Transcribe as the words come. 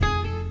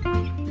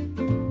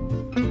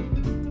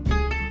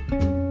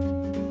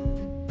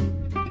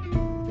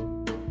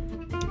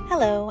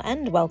Hello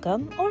and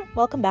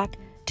welcome back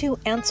to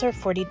Answer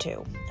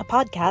 42, a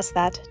podcast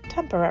that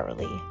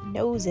temporarily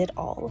knows it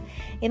all.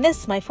 In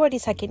this, my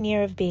 42nd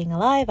year of being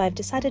alive, I've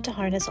decided to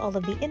harness all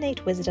of the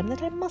innate wisdom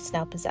that I must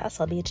now possess,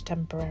 albeit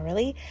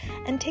temporarily,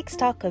 and take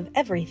stock of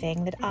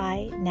everything that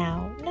I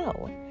now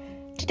know.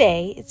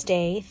 Today is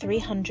day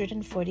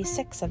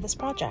 346 of this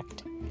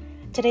project.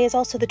 Today is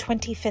also the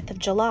 25th of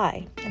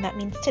July, and that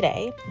means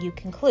today you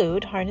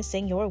conclude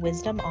harnessing your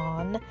wisdom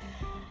on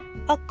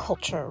a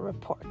culture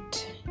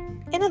report.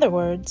 In other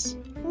words,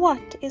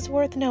 what is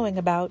worth knowing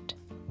about?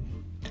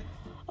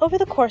 Over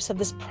the course of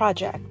this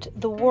project,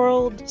 the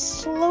world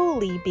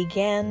slowly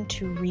began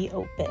to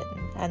reopen,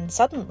 and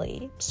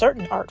suddenly,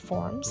 certain art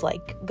forms,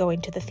 like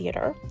going to the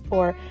theater,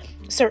 or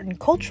certain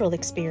cultural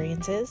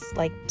experiences,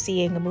 like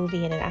seeing a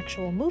movie in an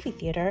actual movie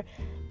theater,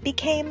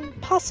 became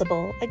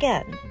possible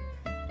again.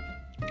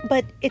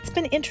 But it's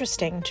been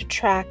interesting to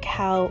track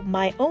how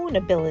my own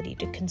ability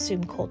to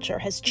consume culture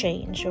has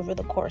changed over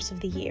the course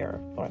of the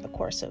year, or the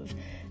course of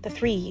the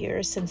 3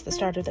 years since the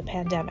start of the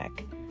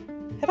pandemic.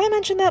 Have I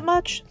mentioned that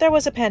much? There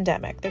was a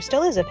pandemic. There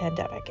still is a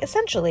pandemic.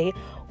 Essentially,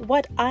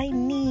 what I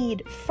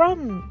need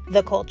from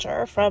the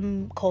culture,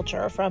 from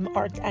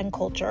arts and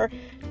culture,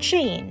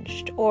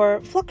 changed or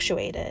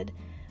fluctuated.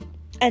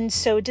 And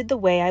so did the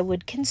way I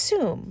would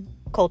consume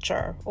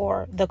culture,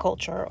 or the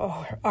culture,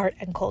 or art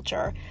and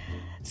culture.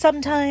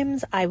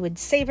 Sometimes I would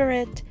savor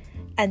it,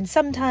 and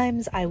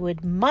sometimes I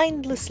would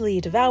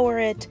mindlessly devour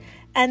it,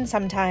 and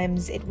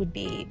sometimes it would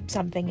be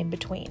something in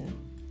between.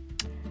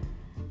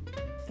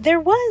 There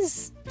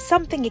was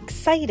something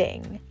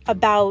exciting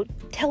about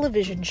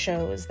television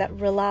shows that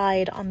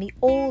relied on the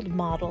old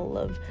model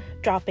of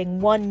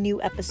dropping one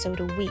new episode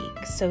a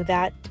week so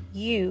that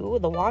you,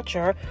 the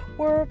watcher,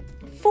 were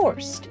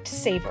forced to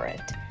savor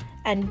it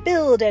and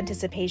build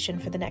anticipation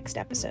for the next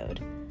episode.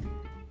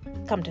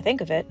 Come to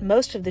think of it,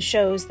 most of the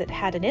shows that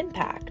had an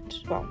impact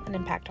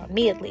on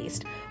me at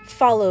least,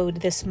 followed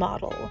this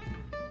model.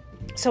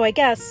 So I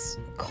guess,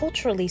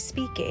 culturally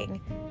speaking,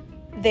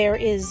 there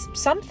is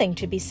something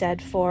to be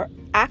said for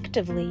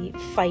actively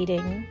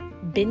fighting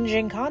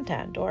binging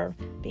content, or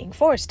being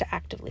forced to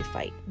actively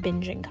fight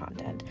binging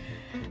content.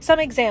 Some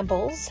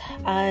examples: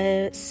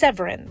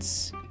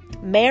 Severance,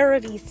 Mare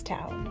of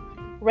Easttown,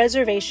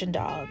 Reservation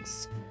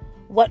Dogs,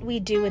 What We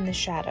Do in the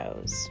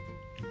Shadows.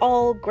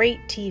 All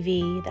great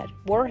TV that's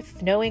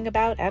worth knowing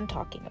about and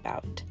talking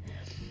about.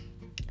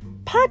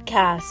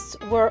 Podcasts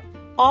were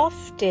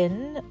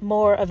often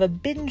more of a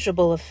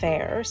bingeable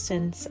affair,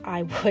 since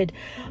I would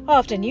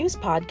often use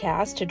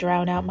podcasts to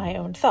drown out my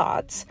own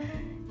thoughts.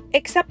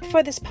 Except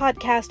for this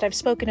podcast I've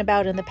spoken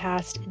about in the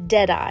past,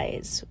 Dead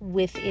Eyes,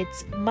 with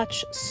its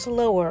much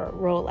slower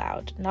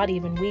rollout, not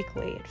even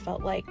weekly. It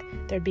felt like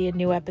there'd be a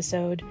new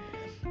episode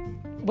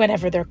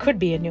whenever there could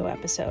be a new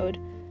episode.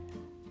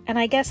 And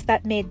I guess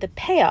that made the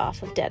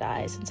payoff of Dead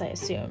Eyes, since I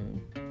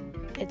assume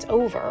it's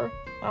over,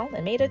 well,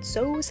 it made it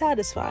so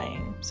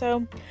satisfying.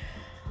 So,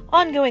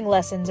 ongoing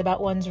lessons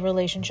about one's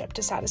relationship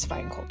to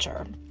satisfying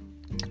culture.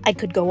 I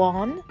could go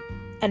on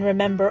and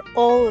remember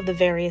all of the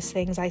various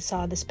things I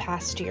saw this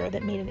past year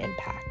that made an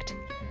impact.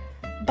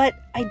 But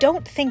I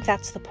don't think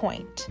that's the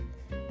point.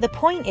 The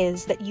point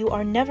is that you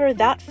are never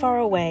that far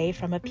away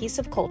from a piece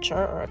of culture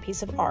or a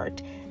piece of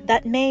art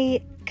that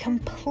may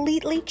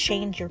completely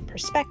change your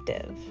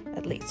perspective,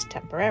 at least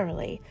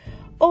temporarily,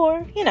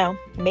 or,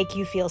 make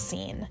you feel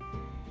seen.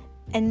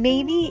 And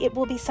maybe it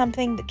will be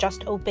something that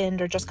just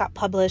opened, or just got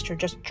published, or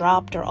just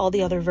dropped, or all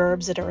the other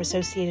verbs that are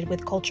associated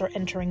with culture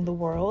entering the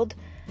world.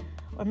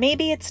 Or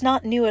maybe it's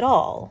not new at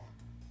all,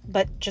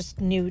 but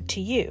just new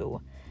to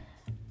you.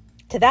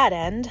 To that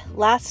end,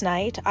 last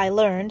night I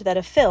learned that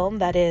a film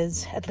that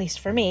is, at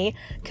least for me,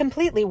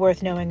 completely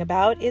worth knowing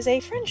about is a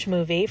French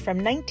movie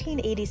from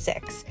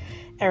 1986,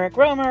 Eric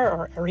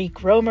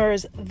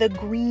Rohmer's The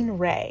Green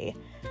Ray.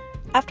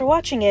 After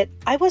watching it,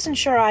 I wasn't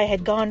sure I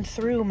had gone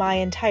through my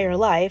entire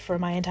life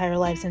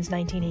since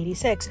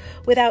 1986,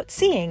 without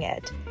seeing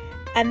it,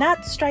 and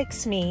that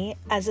strikes me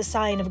as a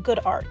sign of good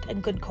art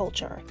and good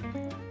culture.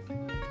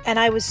 And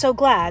I was so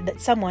glad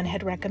that someone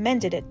had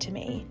recommended it to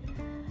me.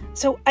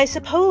 So I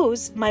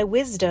suppose my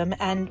wisdom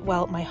and,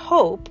 my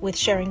hope with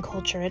sharing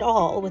culture at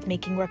all, with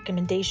making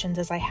recommendations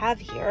as I have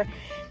here,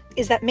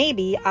 is that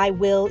maybe I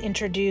will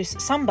introduce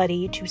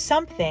somebody to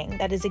something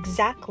that is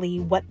exactly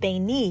what they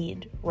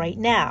need right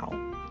now,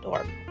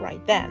 or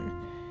right then.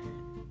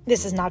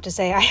 This is not to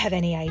say I have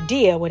any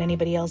idea what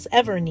anybody else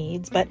ever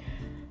needs, but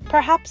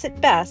perhaps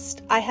at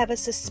best I have a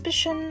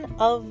suspicion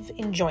of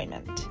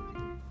enjoyment.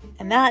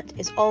 And that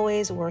is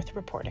always worth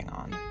reporting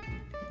on.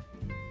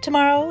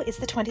 Tomorrow is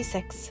the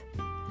 26th,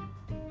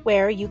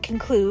 where you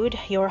conclude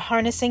your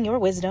harnessing your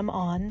wisdom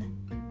on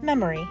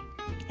memory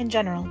in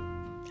general,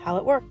 how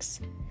it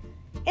works.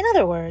 In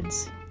other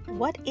words,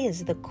 what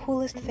is the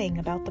coolest thing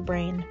about the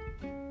brain?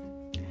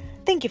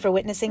 Thank you for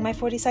witnessing my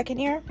 42nd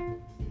year.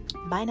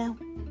 Bye now.